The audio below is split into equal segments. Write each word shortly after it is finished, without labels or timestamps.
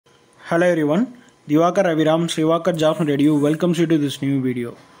Hello everyone, Divakar Aviram, Srivakar Jobs Radio welcomes you to this new video.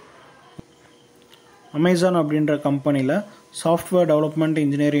 Amazon அப்படின்ற கம்பெனியில் software development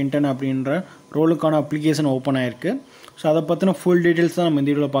engineer intern அப்படின்ற ரோலுக்கான application open ஆயிருக்கு. So அதை பற்றின full details தான் நம்ம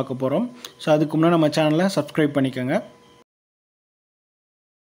இந்த வீடியோவில் பார்க்க போகிறோம். ஸோ அதுக்கு முன்னாடி நம்ம சேனலை சப்ஸ்கிரைப் பண்ணிக்கோங்க.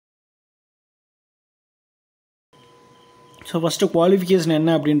 ஸோ ஃபஸ்ட்டு குவாலிஃபிகேஷன்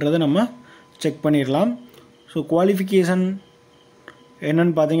என்ன அப்படின்றத நம்ம செக் பண்ணிடலாம். ஸோ குவாலிஃபிகேஷன்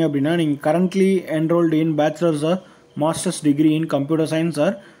என்னென்னு பார்த்தீங்க அப்படின்னா, நீங்கள் currently enrolled in bachelors R masters degree in computer science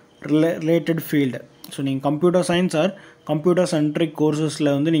or related field. So நீங்கள் computer science or computer centric கோர்சஸில்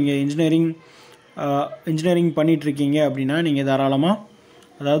வந்து நீங்கள் இன்ஜினியரிங் பண்ணிகிட்ருக்கீங்க அப்படின்னா நீங்கள் தாராளமாக,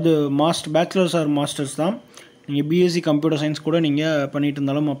 அதாவது பேச்சுலர்ஸ் ஆர் மாஸ்டர்ஸ் தான், நீங்கள் பிஎஸ்சி கம்ப்யூட்டர் சயின்ஸ் கூட நீங்கள் பண்ணிகிட்டு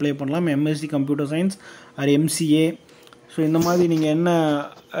இருந்தாலும் அப்ளை பண்ணலாம். MSc computer science or MCA, so இந்த மாதிரி நீங்கள் என்ன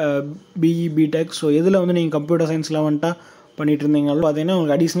பிஇ பிடெக், ஸோ எதில் வந்து நீங்கள் கம்ப்யூட்டர் சயின்ஸ் 11 பண்ணிகிட்டு இருந்தீங்களும் பார்த்தீங்கன்னா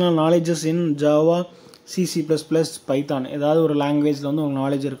உங்களுக்கு அடிஷ்னல் நாலேஜஸ் இன் ஜாவா, C++, பைத்தான், ஏதாவது ஒரு லாங்குவேஜில் வந்து உங்களுக்கு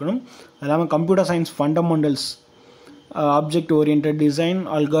நாலேஜ் இருக்கணும். அது இல்லாமல் computer science fundamentals, object orient design,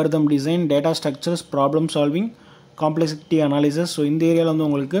 algorithm design, data structures, problem solving, complexity analysis, so இந்த ஏரியாவில் வந்து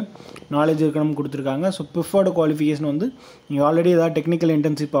உங்களுக்கு நாலேஜ் இருக்கணும்னு கொடுத்துருக்காங்க. ஸோ ப்ரிஃபர்டு குவாலிஃபிகேஷன் வந்து நீங்கள் ஆல்ரெடி ஏதாவது டெக்னிக்கல்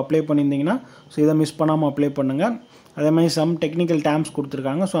இன்டர்ன்ஷிப் அப்ளை பண்ணியிருந்தீங்கன்னா ஸோ இதை மிஸ் பண்ணாமல் அப்ளை பண்ணுங்கள். அதே மாதிரி சம் டெக்னிக்கல் டேர்ம்ஸ்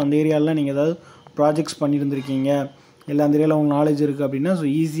கொடுத்துருக்காங்க. ஸோ அந்த ஏரியாவில் நீங்கள் ஏதாவது ப்ராஜெக்ட்ஸ் பண்ணியிருந்திருக்கீங்க, இல்லை அந்த ஏரியாவில் உங்களுக்கு நாலேஜ் இருக்குது அப்படின்னா ஸோ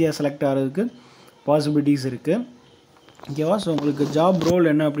ஈஸியாக செலக்ட் ஆகிறதுக்கு பாசிபிலிட்டிஸ் இருக்குது. ஓகேவா? ஸோ உங்களுக்கு ஜாப் ரோல்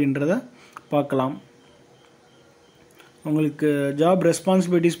என்ன அப்படின்றத பார்க்கலாம். உங்களுக்கு ஜாப்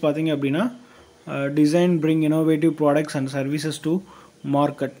ரெஸ்பான்சிபிலிட்டிஸ் பார்த்தீங்க அப்படின்னா, design bring innovative products and services to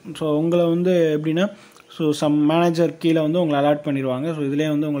market. So உங்களை வந்து எப்படின்னா, ஸோ சம் மேனேஜர் கீழே வந்து உங்களை அலாட் பண்ணிடுவாங்க. ஸோ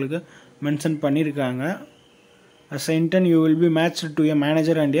இதிலே வந்து உங்களுக்கு மென்ஷன் பண்ணியிருக்காங்க. as an intern you will be matched to a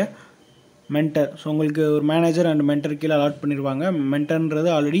manager and a mentor. So உங்களுக்கு ஒரு மேனேஜர் அண்ட் மென்டர் கீழே அலாட் பண்ணிடுவாங்க. மென்டர்ன்றது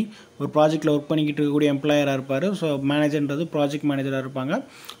ஆல்ரெடி ஒரு ப்ராஜெக்ட்டில் ஒர்க் பண்ணிக்கிட்டு இருக்கக்கூடிய எம்ப்ளாயராக இருப்பார். ஸோ மேனேஜர்ன்றது ப்ராஜெக்ட் மேனேஜராக இருப்பாங்க.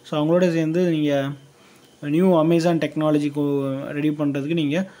 ஸோ அவங்களோட சேர்ந்து நீங்கள் நியூ அமேசான் டெக்னாலஜிக்கு ரெடி பண்ணுறதுக்கு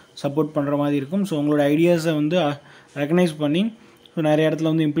நீங்கள் சப்போர்ட் பண்ணுற மாதிரி இருக்கும். ஸோ உங்களோட ஐடியாஸை வந்து ரெக்கனைஸ் பண்ணி ஸோ நிறைய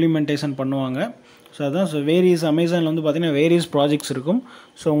இடத்துல வந்து இம்ப்ளிமெண்டேஷன் பண்ணுவாங்க. ஸோ அதுதான். ஸோ வேரியஸ் அமேசானில் வந்து பார்த்திங்கன்னா வேரியஸ் ப்ராஜெக்ட்ஸ் இருக்கும்.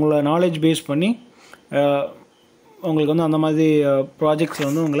 ஸோ உங்களோட நாலேஜ் பேஸ் பண்ணி உங்களுக்கு வந்து அந்த மாதிரி ப்ராஜெக்ட்ஸில்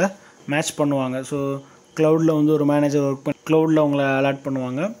வந்து உங்களை மேட்ச் பண்ணுவாங்க. ஸோ க்ளவுடில் வந்து ஒரு மேனேஜர் ஒர்க் பண்ணி க்ளவுடில் உங்களை அலாட்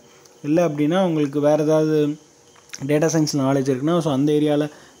பண்ணுவாங்க. இல்லை அப்படின்னா உங்களுக்கு வேறு ஏதாவது டேட்டா சயின்ஸ் நாலேஜ் இருக்குன்னா ஸோ அந்த ஏரியாவில்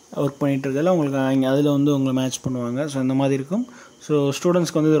ஒர்க் பண்ணிகிட்டு இருக்கிறதால உங்களுக்கு அங்கே அதில் வந்து உங்களை மேட்ச் பண்ணுவாங்க. ஸோ இந்த மாதிரி இருக்கும். ஸோ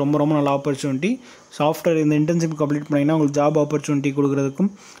ஸ்டூடெண்ட்ஸ்க்கு வந்து இது ரொம்ப ரொம்ப நல்ல ஆப்பர்ச்சுனிட்டி. ஸோ ஆஃப்டர் இந்த இன்டர்ன்ஷிப் கம்ப்ளீட் பண்ணிங்கன்னா உங்களுக்கு ஜாப் ஆப்பர்ச்சுனிட்டி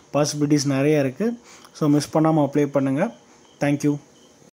கொடுக்குறதுக்கும் பாசிபிலிட்டிஸ் நிறையா இருக்குது. ஸோ மிஸ் பண்ணாமல் அப்ளை பண்ணுங்கள். தேங்க்யூ.